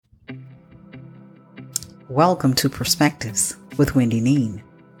Welcome to Perspectives with Wendy Neen.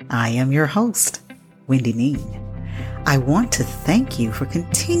 I am your host, Wendy Neen. I want to thank you for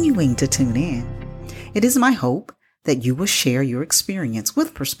continuing to tune in. It is my hope that you will share your experience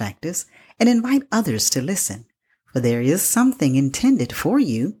with Perspectives and invite others to listen, for there is something intended for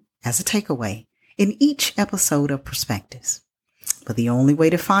you as a takeaway in each episode of Perspectives. But the only way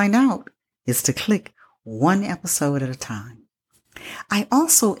to find out is to click one episode at a time. I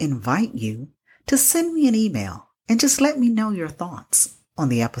also invite you to send me an email and just let me know your thoughts on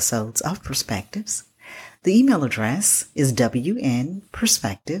the episodes of Perspectives. The email address is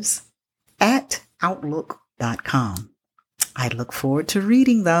wnperspectives@outlook.com. I look forward to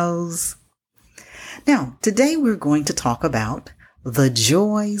reading those. Now, today we're going to talk about the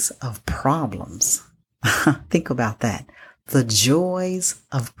joys of problems. Think about that. The joys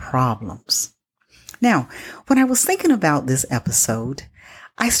of problems. Now, when I was thinking about this episode,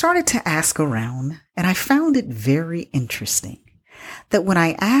 I started to ask around, and I found it very interesting that when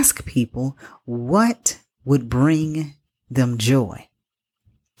I ask people what would bring them joy,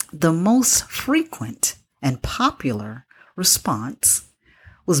 the most frequent and popular response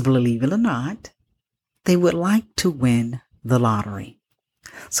was, believe it or not, they would like to win the lottery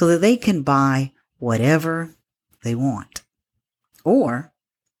so that they can buy whatever they want. Or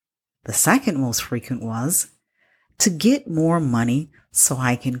the second most frequent was to get more money so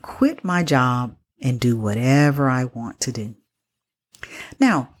I can quit my job and do whatever I want to do.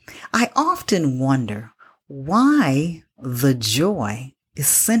 Now, I often wonder why the joy is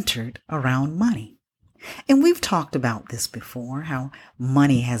centered around money. And we've talked about this before, how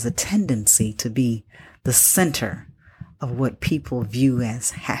money has a tendency to be the center of what people view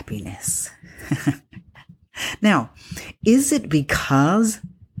as happiness. Now, is it because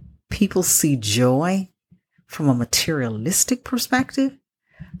people see joy from a materialistic perspective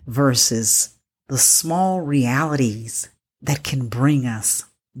versus the small realities that can bring us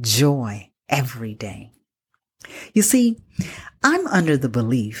joy every day? You see, I'm under the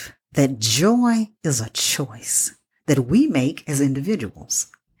belief that joy is a choice that we make as individuals.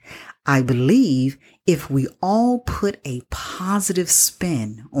 I believe if we all put a positive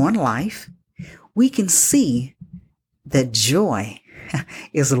spin on life, we can see that joy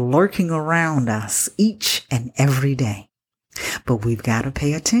is lurking around us each and every day. But we've got to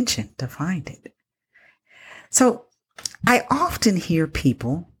pay attention to find it. So I often hear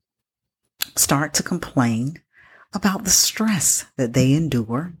people start to complain about the stress that they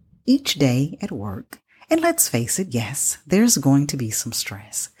endure each day at work. And let's face it, yes, there's going to be some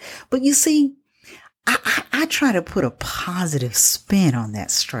stress. But you see, I try to put a positive spin on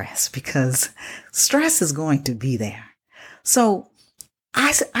that stress because stress is going to be there. So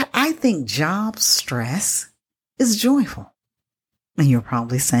I think job stress is joyful. And you're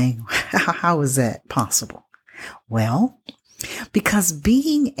probably saying, how is that possible? Well, because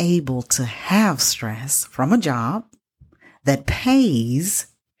being able to have stress from a job that pays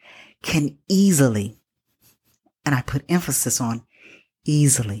can easily, and I put emphasis on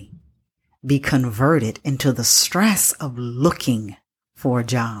easily, be converted into the stress of looking for a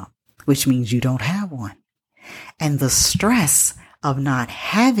job, which means you don't have one. And the stress of not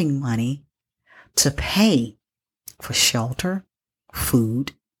having money to pay for shelter,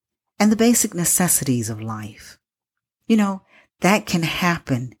 food, and the basic necessities of life. You know, that can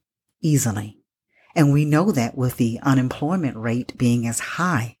happen easily. And we know that with the unemployment rate being as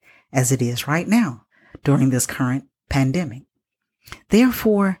high as it is right now during this current pandemic.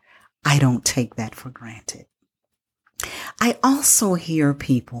 Therefore, I don't take that for granted. I also hear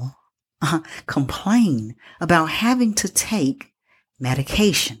people complain about having to take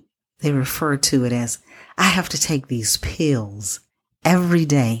medication. They refer to it as, I have to take these pills every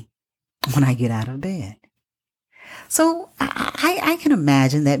day when I get out of bed. So I can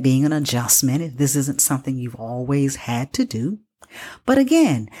imagine that being an adjustment if this isn't something you've always had to do. But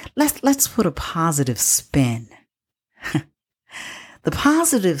again, let's put a positive spin. The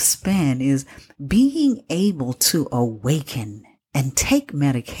positive spin is being able to awaken and take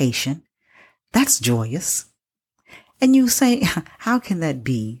medication. That's joyous. And you say, how can that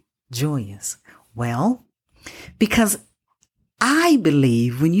be joyous? Well, because I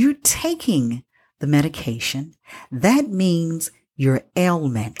believe when you're taking the medication, that means your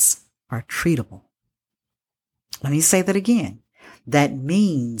ailments are treatable. Let me say that again. That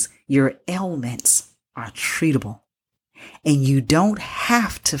means your ailments are treatable. And you don't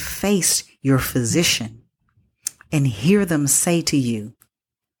have to face your physician and hear them say to you,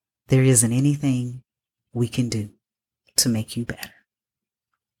 there isn't anything we can do to make you better.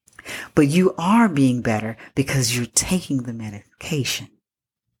 But you are being better because you're taking the medication.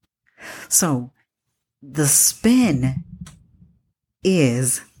 So the spin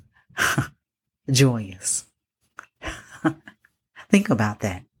is joyous. Think about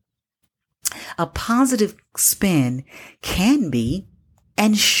that. A positive spin can be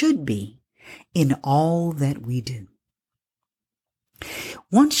and should be in all that we do.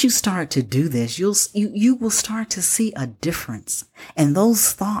 Once you start to do this, you will start to see a difference. And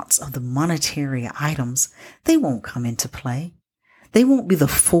those thoughts of the monetary items, they won't come into play. They won't be the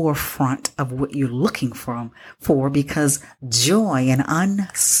forefront of what you're looking for because joy and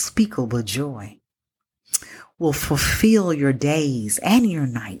unspeakable joy will fulfill your days and your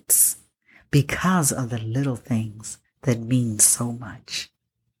nights because of the little things that mean so much.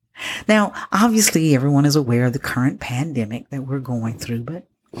 Now, obviously, everyone is aware of the current pandemic that we're going through, but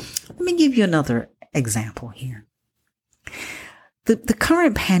let me give you another example here. The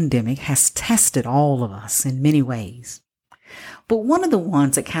current pandemic has tested all of us in many ways. But one of the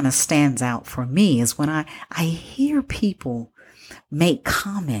ones that kind of stands out for me is when I hear people make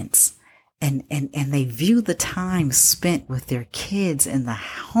comments and they view the time spent with their kids in the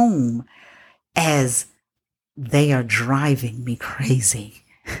home as they are driving me crazy.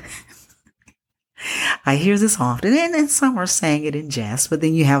 I hear this often, and some are saying it in jest, but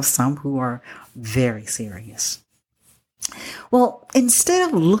then you have some who are very serious. Well, instead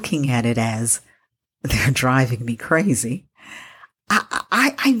of looking at it as they're driving me crazy,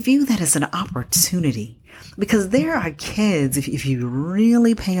 I view that as an opportunity because there are kids, if you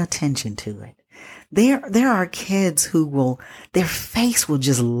really pay attention to it, there are kids their face will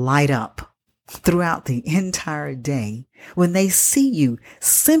just light up throughout the entire day when they see you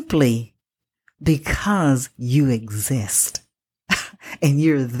simply because you exist and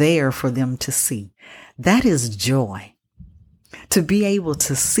you're there for them to see. That is joy. To be able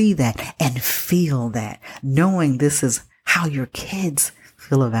to see that and feel that, knowing this is how your kids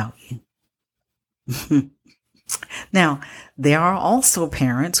feel about you. Now, there are also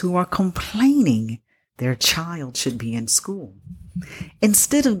parents who are complaining their child should be in school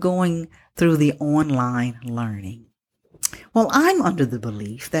instead of going through the online learning. Well, I'm under the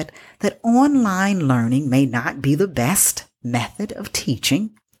belief that online learning may not be the best method of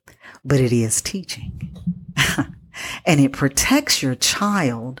teaching, but it is teaching. And it protects your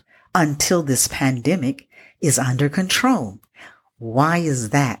child until this pandemic is under control. Why is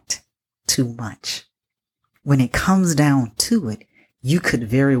that too much? When it comes down to it, you could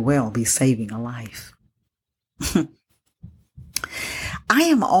very well be saving a life. I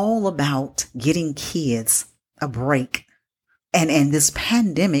am all about getting kids a break. And this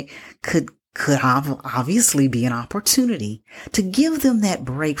pandemic could obviously be an opportunity to give them that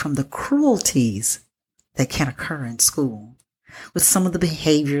break from the cruelties that can occur in school with some of the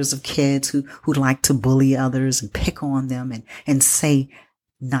behaviors of kids who like to bully others and pick on them and say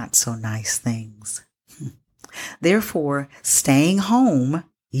not so nice things. Therefore, staying home,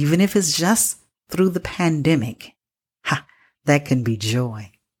 even if it's just through the pandemic, that can be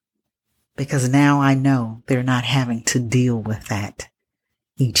joy. Because now I know they're not having to deal with that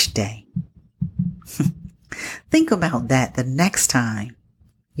each day. Think about that the next time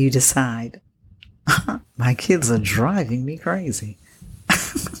you decide, my kids are driving me crazy.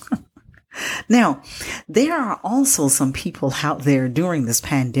 Now, there are also some people out there during this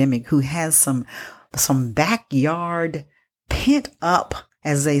pandemic who has some backyard pent up,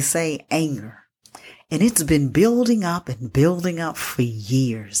 as they say, anger. And it's been building up and building up for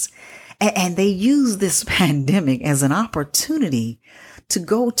years. And they use this pandemic as an opportunity to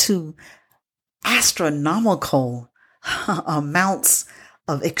go to astronomical amounts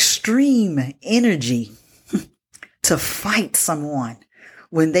of extreme energy to fight someone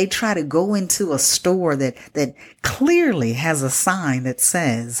when they try to go into a store that clearly has a sign that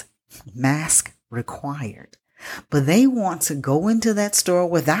says mask required. But they want to go into that store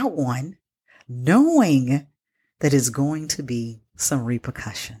without one, knowing that it's going to be some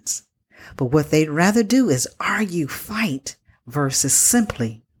repercussions. But what they'd rather do is argue, fight, versus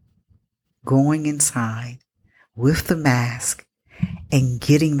simply going inside with the mask and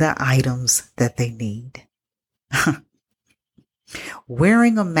getting the items that they need.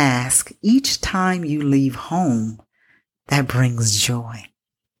 Wearing a mask each time you leave home, that brings joy.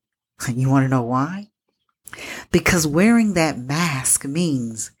 You want to know why? Because wearing that mask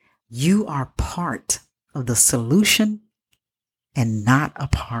means you are part of the solution and not a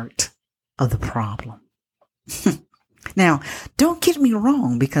part of the problem. Now, don't get me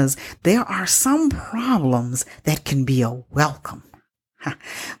wrong, because there are some problems that can be a welcome.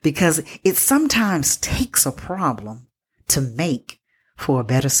 Because it sometimes takes a problem to make for a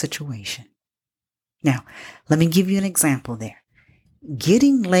better situation. Now, let me give you an example there.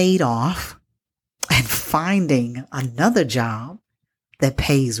 Getting laid off and finding another job that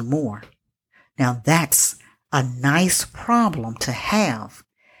pays more. Now that's a nice problem to have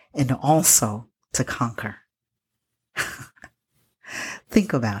and also to conquer.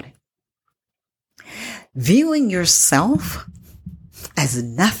 Think about it. Viewing yourself as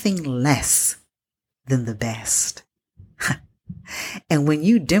nothing less than the best. And when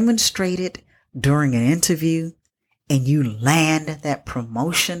you demonstrate it during an interview and you land that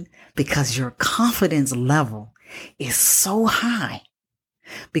promotion because your confidence level is so high,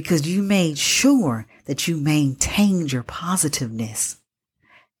 because you made sure that you maintained your positiveness,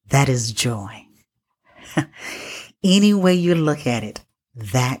 that is joy. Any way you look at it,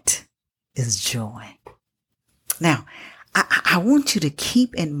 that is joy. Now, I want you to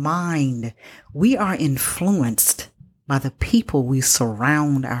keep in mind, we are influenced by the people we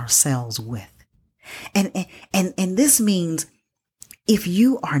surround ourselves with. And this means if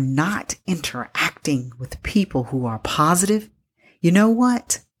you are not interacting with people who are positive, you know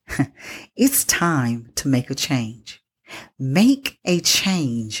what? It's time to make a change. Make a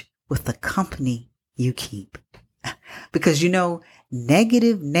change with the company you keep. Because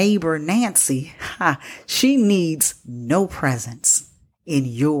negative neighbor Nancy, she needs no presence in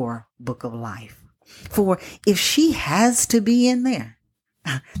your book of life. For if she has to be in there,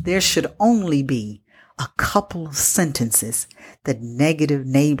 there should only be a couple of sentences that negative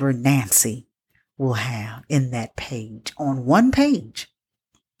neighbor Nancy will have in that page, on one page.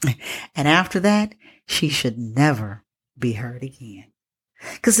 And after that, she should never be heard again.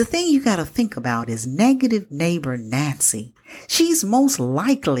 Because the thing you got to think about is negative neighbor Nancy. She's most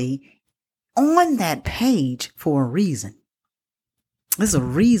likely on that page for a reason. There's a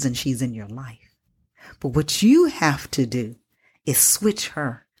reason she's in your life. But what you have to do is switch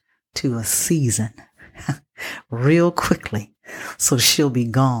her to a season real quickly so she'll be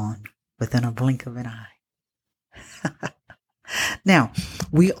gone within a blink of an eye. Now,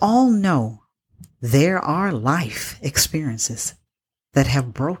 we all know there are life experiences that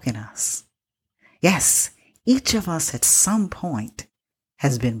have broken us. Yes, each of us at some point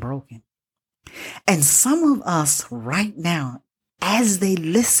has been broken. And some of us right now, as they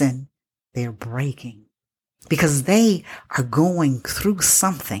listen, they're breaking because they are going through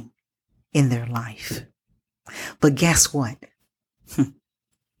something in their life. But guess what?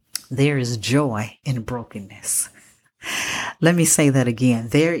 There is joy in brokenness. Let me say that again.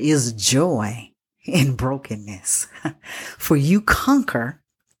 There is joy in brokenness. For you conquer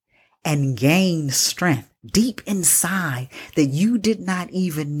and gain strength deep inside that you did not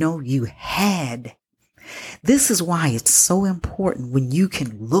even know you had. This is why it's so important when you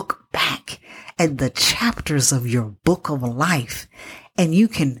can look back at the chapters of your book of life and you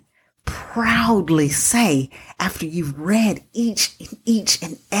can proudly say, after you've read each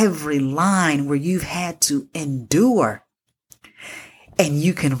and every line where you've had to endure, and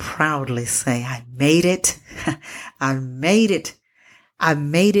you can proudly say, I made it. I made it. I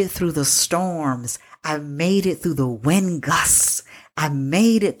made it through the storms. I made it through the wind gusts. I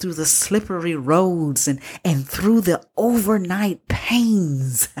made it through the slippery roads and through the overnight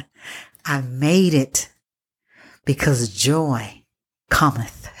pains. I made it because joy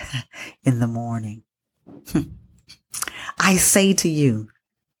cometh in the morning. I say to you,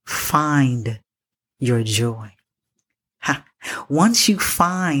 find your joy. Once you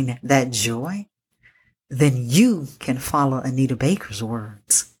find that joy, then you can follow Anita Baker's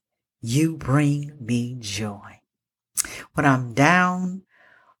words. You bring me joy. When I'm down,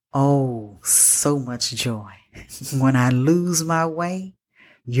 oh, so much joy. When I lose my way,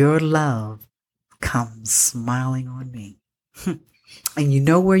 your love comes smiling on me. And you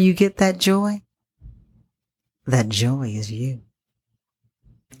know where you get that joy? That joy is you.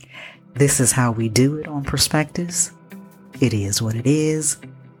 This is how we do it on Perspectives. It is what it is.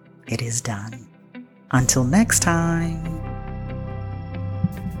 It is done. Until next time.